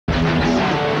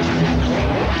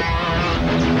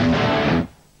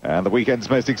And the weekend's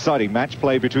most exciting match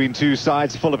played between two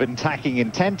sides full of attacking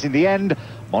intent. In the end,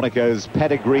 Monaco's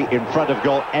pedigree in front of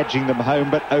goal edging them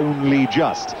home, but only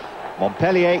just.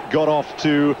 Montpellier got off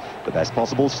to the best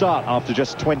possible start after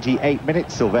just 28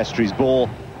 minutes. Silvestri's ball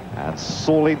and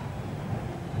Sorlin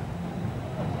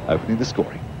opening the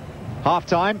scoring.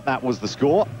 Half-time, that was the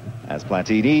score, as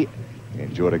Platini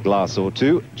enjoyed a glass or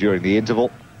two during the interval.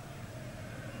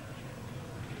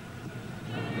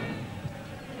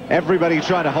 Everybody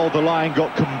trying to hold the line,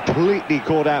 got completely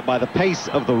caught out by the pace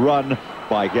of the run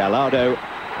by Gallardo,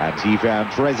 and he found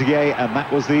Trezeguet, and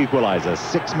that was the equaliser,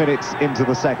 6 minutes into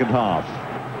the second half.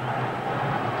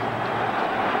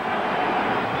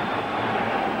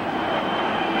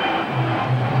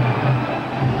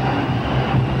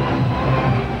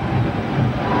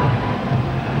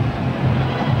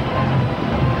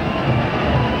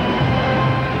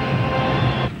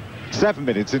 Seven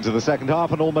minutes into the second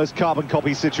half, an almost carbon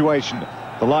copy situation.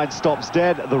 The line stops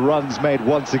dead, the run's made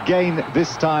once again,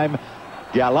 this time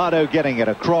Gallardo getting it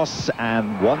across,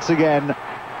 and once again,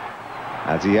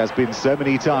 as he has been so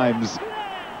many times,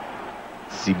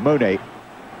 Simone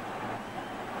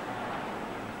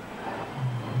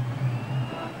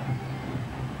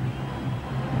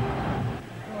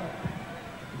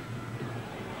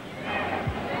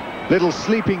little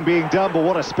sleeping being done, but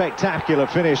what a spectacular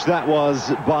finish that was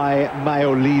by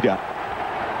Maoulida.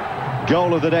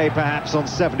 Goal of the day perhaps on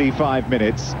 75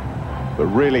 minutes, but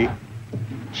really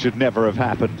should never have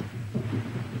happened.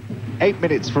 8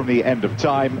 minutes from the end of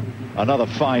time, another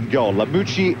fine goal.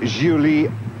 Lamucci, Giuli,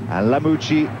 and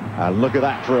Lamucci, and look at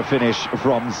that for a finish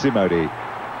from Simone.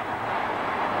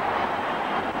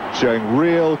 Showing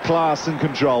real class and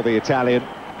control, the Italian,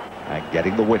 and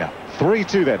getting the winner.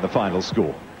 3-2 then, the final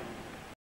score.